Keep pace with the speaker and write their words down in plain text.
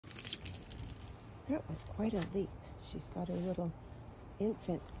That was quite a leap. She's got a little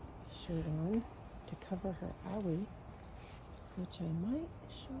infant shirt on to cover her owie, which I might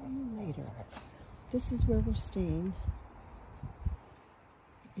show you later. This is where we're staying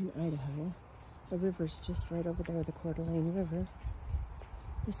in Idaho. The river's just right over there, the Coeur River.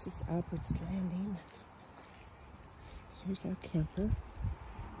 This is Albert's Landing. Here's our camper.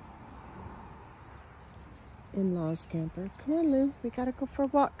 In-laws camper. Come on, Lou, we gotta go for a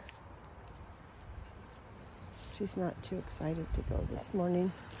walk. She's not too excited to go this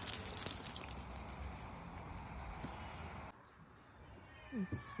morning.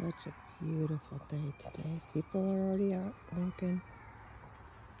 It's such a beautiful day today. People are already out walking.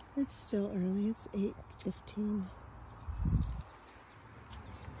 It's still early, it's 8:15.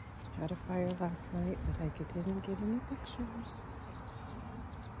 Had a fire last night, but I didn't get any pictures.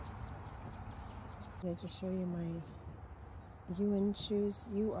 I'm going to show you my UIN shoes,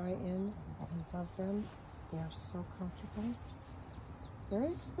 UIN. I love them. They are so comfortable.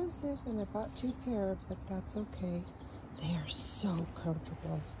 Very expensive, and I bought 2 pair, but that's okay. They are so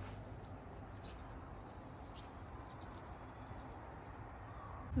comfortable.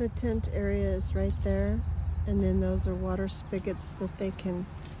 The tent area is right there, and then those are water spigots that they can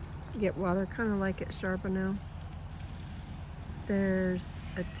get water, kind of like at Charbonneau. There's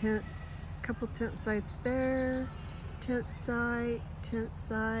a couple tent sites there, tent site,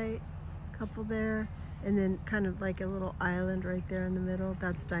 couple there, and then kind of like a little island right there in the middle.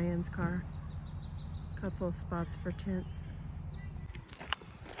 That's Diane's car. Couple of spots for tents.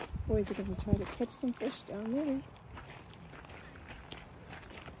 Boys are gonna try to catch some fish down there.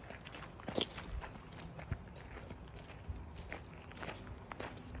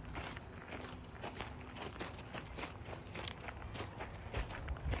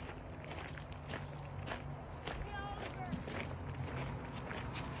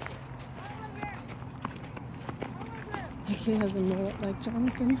 He has a mullet like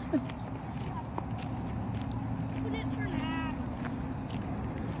Jonathan. Put it for now.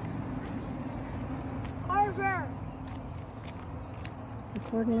 Carver. The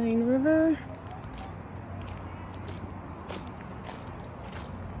Coeur River.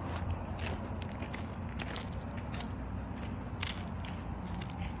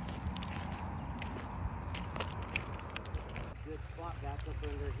 Good spot back up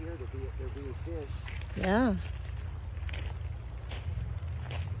under here to be if there be fish. Yeah.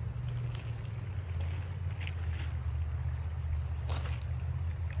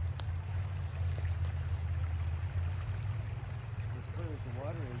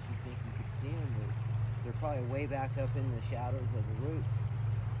 They're probably way back up in the shadows of the roots.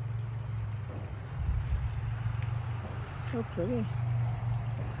 So pretty.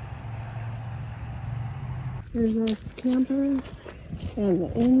 There's our camper and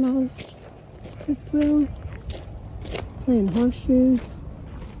the in-laws fifth wheel, playing horseshoes,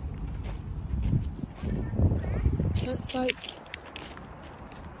 tent sites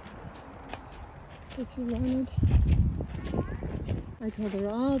if you wanted. I told her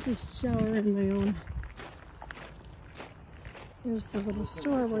I'll just shower in my own. Here's the little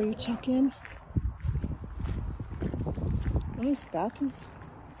store where you check in. Nice bathroom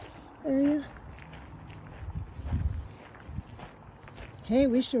area. Hey,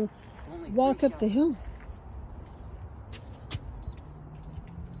 we should walk up the hill.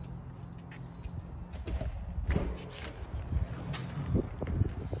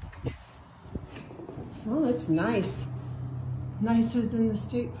 Oh, it's nice. Nicer than the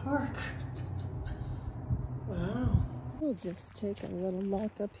state park. Wow. We'll just take a little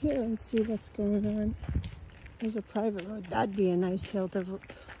walk up here and see what's going on. There's a private road. That'd be a nice hill to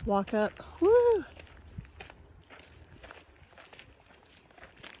walk up. Woo! Oh,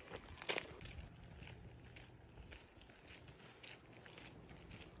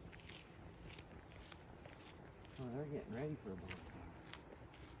 they're getting ready for a bonfire.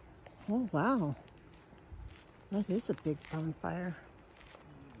 Oh, wow. That is a big bonfire.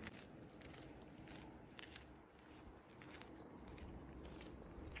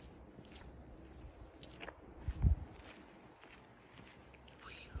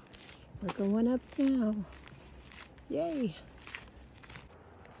 We're going up now. Yay.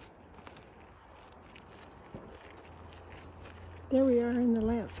 There we are in the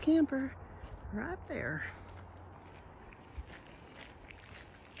Lance camper. Right there.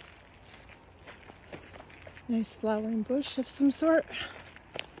 Nice flowering bush of some sort.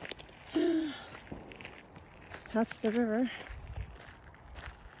 That's the river.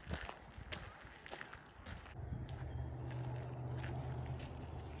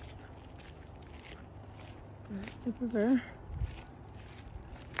 There's the river.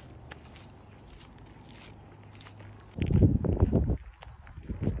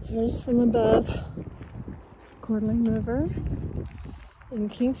 There's from above Coeur River in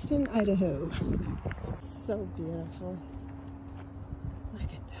Kingston, Idaho. So beautiful. Look at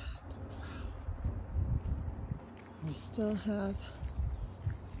that. Wow. We still have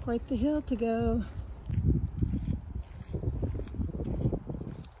quite the hill to go.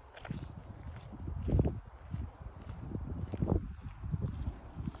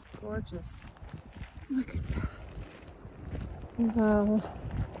 Gorgeous. Look at that. Wow.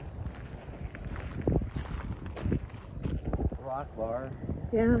 Rock bar.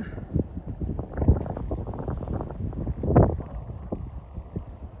 Yeah.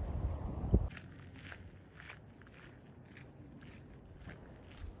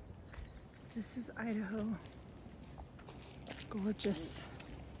 This is Idaho. Gorgeous.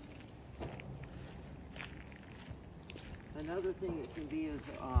 Another thing it can be is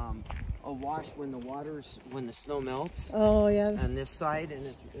a wash when the snow melts. Oh yeah. On this side, and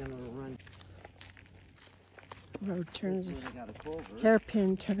it's gonna run. Road turns. This one got a culvert.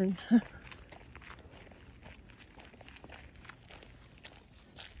 Hairpin turn.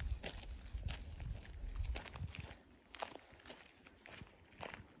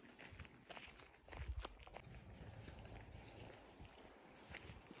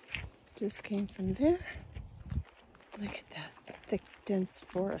 Just came from there. Look at that thick, dense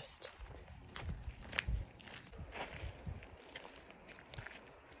forest.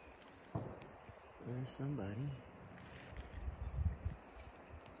 There's somebody.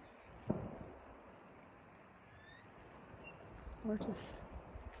 Gorgeous.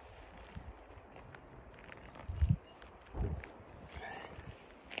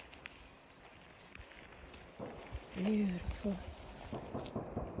 Beautiful.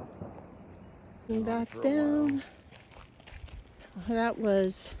 And back down. That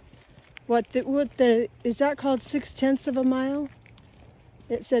was what the is that called 6/10 of a mile?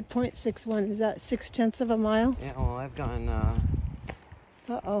 It said 0.61. Is that 6/10 of a mile? Yeah, well, I've gone.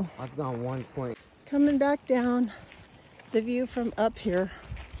 Uh-oh. I've gone 1 point. Coming back down. The view from up here.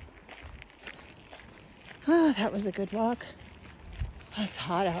 Oh, that was a good walk. Oh, it's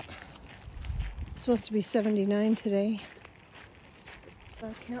hot out. It's supposed to be 79 today.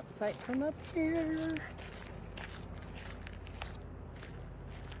 Our campsite from up here.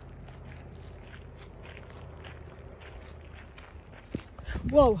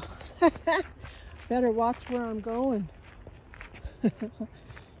 Whoa. Better watch where I'm going. I wonder if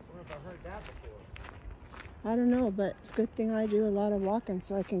I've heard that before. I don't know, but it's a good thing I do a lot of walking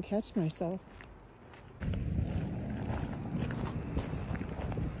so I can catch myself.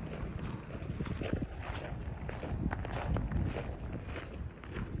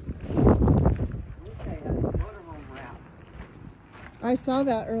 I saw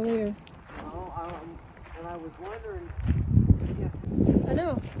that earlier. Oh, and I was wondering. I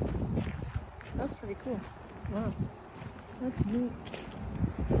know. That's pretty cool. Wow. That's neat.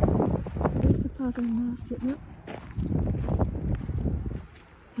 There's the father-in-law sitting up.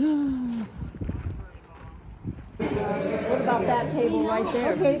 What about that table right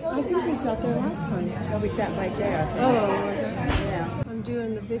there? Okay, I think we sat there last time. No, we sat right there. Oh, was it? Yeah. I'm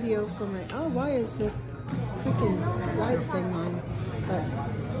doing the video for my. Oh, why is the freaking light thing on? But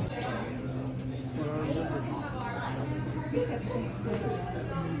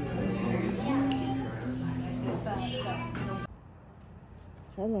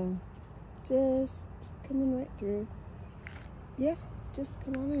hello, just coming right through. Yeah, just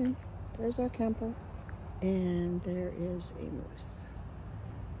come on in. There's our camper, and there is a moose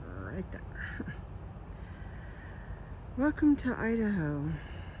right there. Welcome to Idaho.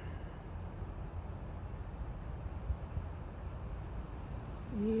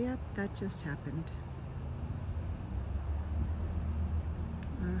 Yep, that just happened.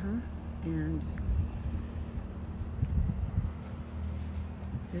 And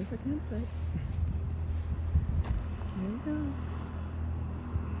here's our campsite. There he goes.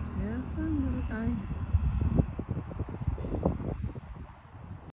 Have fun, little guy.